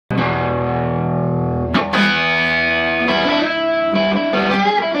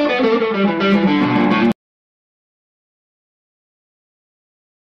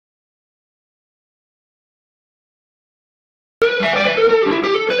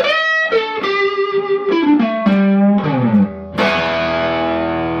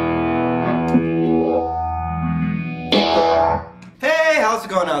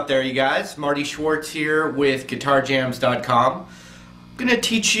you guys. Marty Schwartz here with GuitarJams.com. I'm going to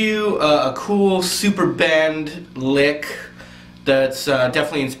teach you a cool super bend lick that's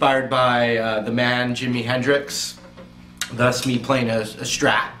definitely inspired by the man Jimi Hendrix, thus me playing a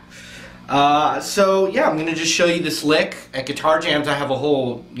Strat. So yeah, I'm going to just show you this lick. At Guitar Jams I have a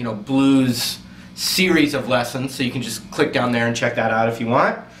whole blues series of lessons, so you can just click down there and check that out if you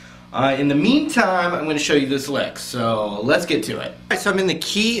want. In the meantime, I'm going to show you this lick, so let's get to it. Alright, so I'm in the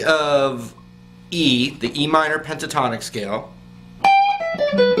key of E, the E minor pentatonic scale.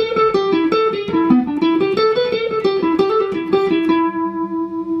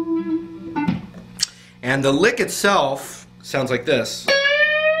 And the lick itself sounds like this.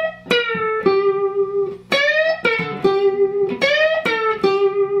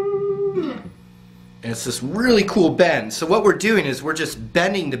 And it's this really cool bend. So what we're doing is we're just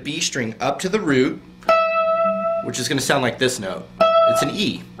bending the B string up to the root, which is going to sound like this note. It's an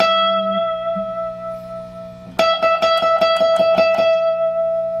E.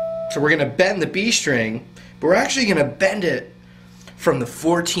 So we're going to bend the B string, but we're actually going to bend it from the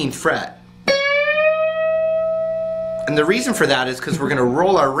 14th fret. And the reason for that is because we're going to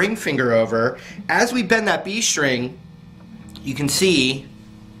roll our ring finger over. As we bend that B string, you can see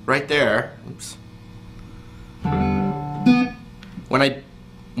right there, oops. When I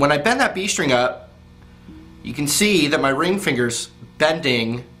bend that B string up, you can see that my ring finger's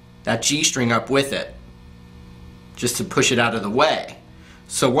bending that G string up with it, just to push it out of the way.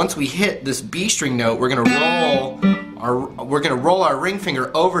 So once we hit this B string note, we're gonna roll our ring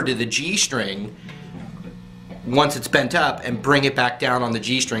finger over to the G string once it's bent up and bring it back down on the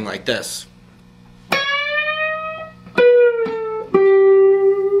G string like this.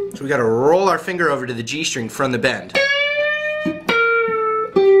 So we gotta roll our finger over to the G string from the bend.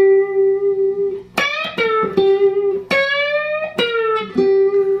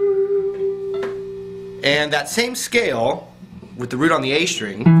 And that same scale, with the root on the A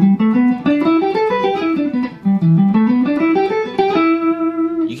string,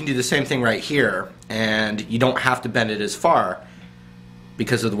 you can do the same thing right here, and you don't have to bend it as far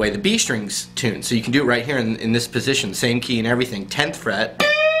because of the way the B string's tuned. So you can do it right here in this position, same key and everything, 10th fret,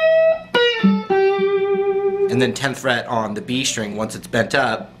 and then 10th fret on the B string once it's bent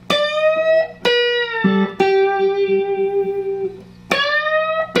up.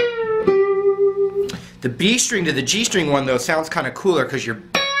 The B string to the G string one though sounds kind of cooler because you're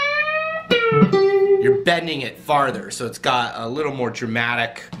bending it farther, so it's got a little more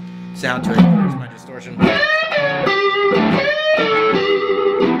dramatic sound to it. Here's my distortion.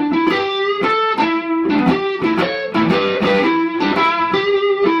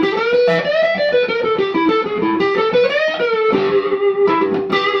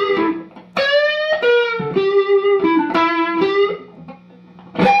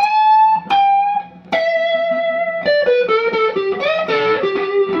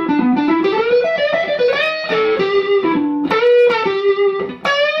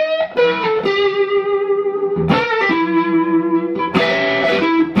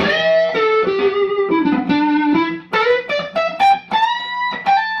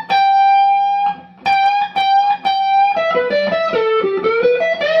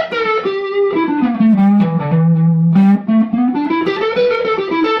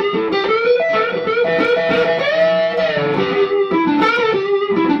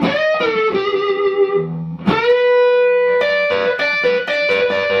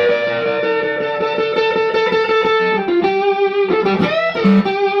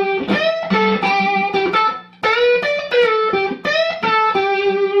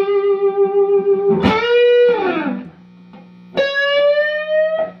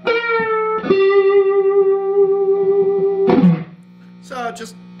 So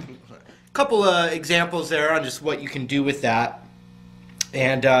just a couple of examples there on just what you can do with that,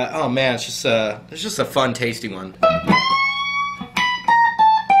 and oh man, it's just a fun, tasty one.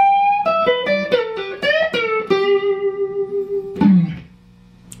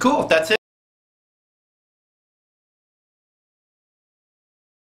 Cool, that's it.